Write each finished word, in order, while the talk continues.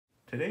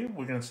Today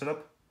we're going to set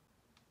up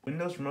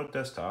Windows Remote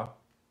Desktop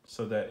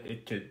so that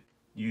it could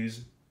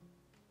use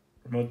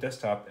Remote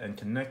Desktop and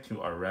connect to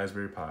our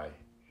Raspberry Pi.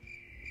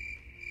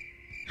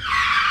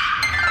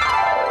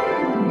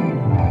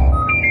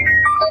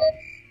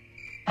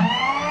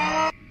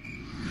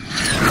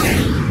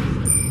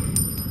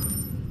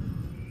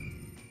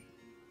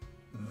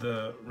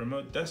 The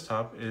Remote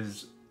Desktop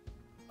is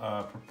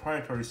a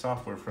proprietary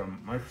software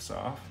from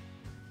Microsoft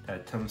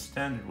that comes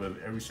standard with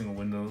every single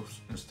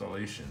Windows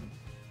installation.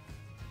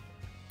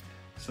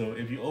 So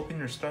if you open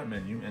your Start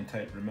menu and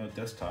type Remote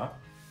Desktop,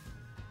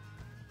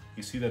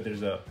 you see that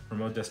there's a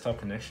Remote Desktop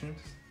Connections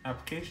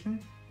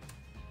application.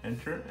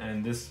 Enter,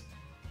 and this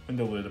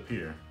window will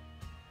appear.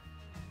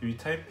 If you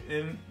type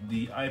in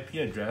the IP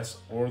address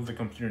or the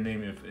computer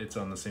name if it's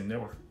on the same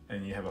network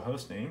and you have a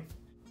host name,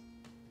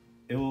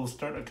 it will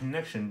start a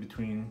connection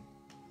between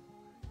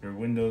your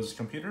Windows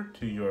computer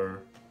to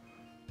your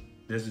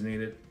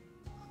designated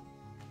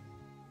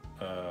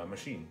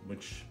machine,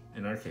 which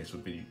in our case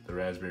would be the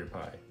Raspberry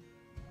Pi.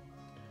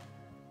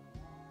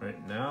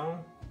 Right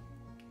now,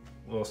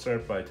 we'll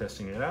start by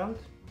testing it out.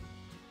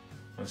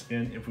 Once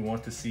again, if we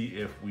want to see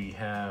if we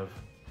have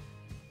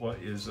what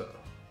is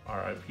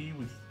our IP,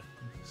 we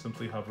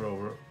simply hover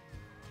over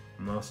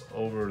mouse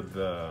over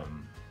the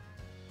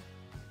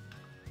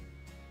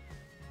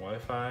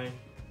Wi-Fi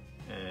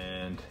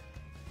and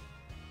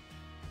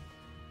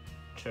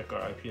check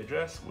our IP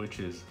address, which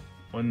is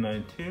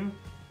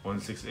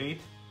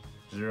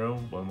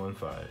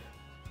 192.168.0.115.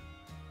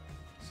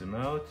 Zoom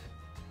out,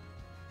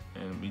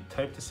 and we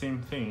type the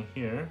same thing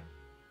here,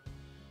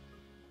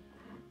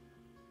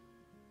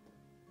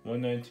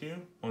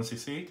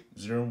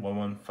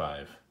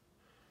 192.168.0.115.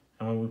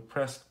 And when we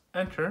press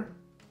enter,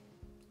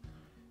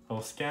 it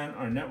will scan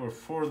our network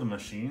for the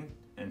machine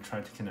and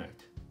try to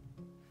connect.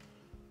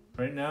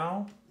 Right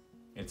now,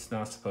 it's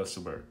not supposed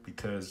to work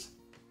because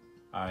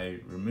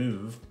I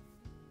removed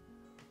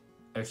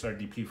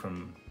xrdp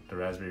from the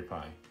Raspberry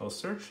Pi. I'll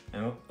search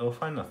and it'll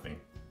find nothing.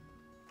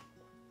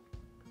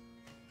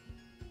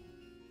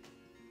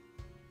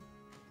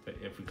 But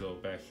if we go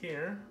back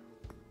here,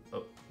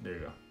 oh, there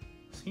you go.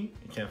 See,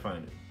 you can't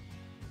find it.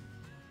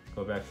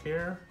 Go back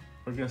here.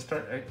 We're gonna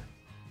start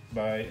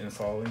by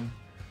installing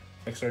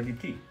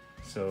xrdp.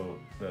 So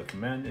the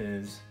command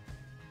is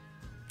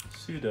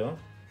sudo.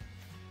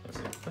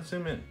 Let's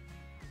zoom in.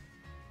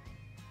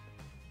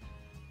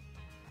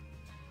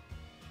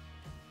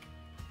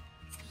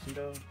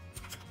 Sudo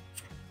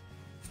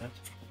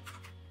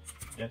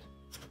apt-get,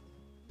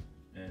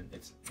 and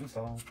it's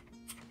install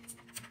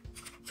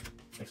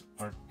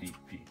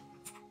xrdp.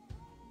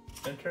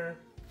 Enter.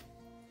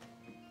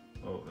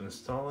 We'll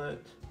install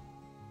it.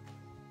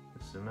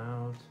 Zoom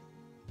out.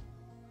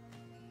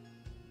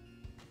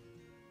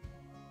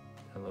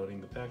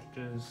 Downloading the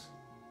packages.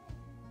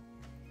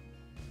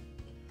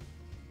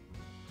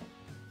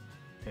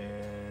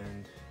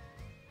 And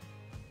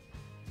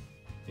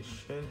it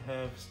should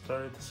have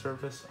started the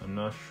service. I'm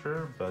not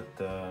sure, but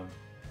we're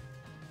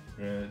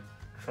gonna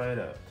try it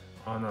out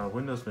on our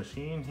Windows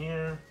machine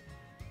here.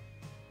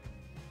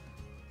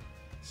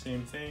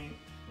 Same thing,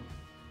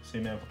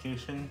 same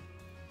application.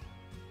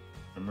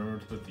 Remember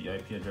to put the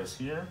IP address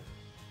here.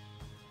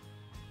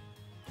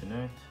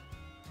 Connect.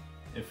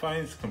 It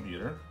finds the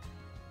computer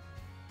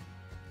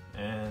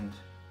and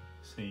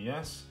say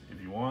yes.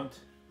 If you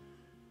want,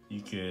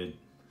 you could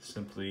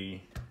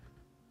simply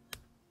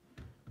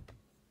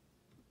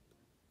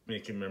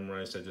make it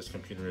memorize that this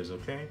computer is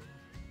okay,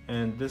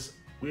 and this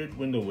weird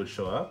window would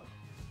show up.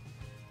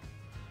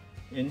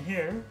 In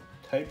here,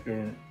 type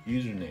your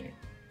username.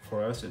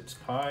 For us, it's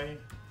Pi,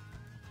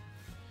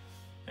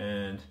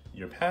 and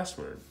your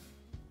password.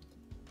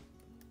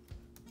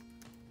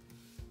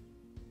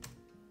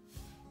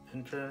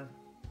 Enter,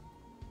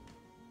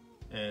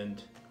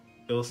 and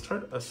it'll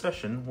start a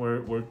session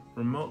where we're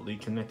remotely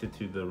connected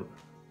to the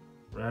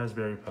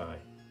Raspberry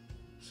Pi.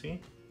 See?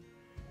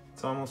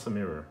 It's almost a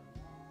mirror.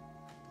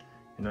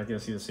 You're not going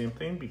to see the same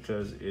thing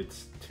because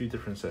it's two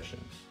different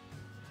sessions.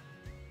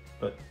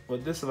 But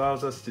what this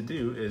allows us to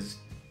do is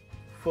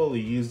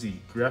fully use the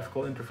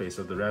graphical interface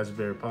of the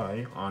Raspberry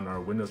Pi on our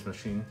Windows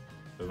machine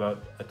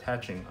without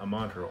attaching a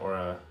monitor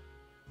or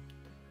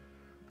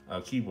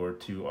a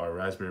keyboard to our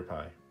Raspberry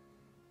Pi.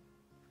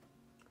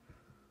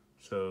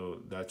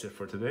 So that's it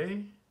for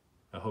today.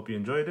 I hope you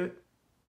enjoyed it.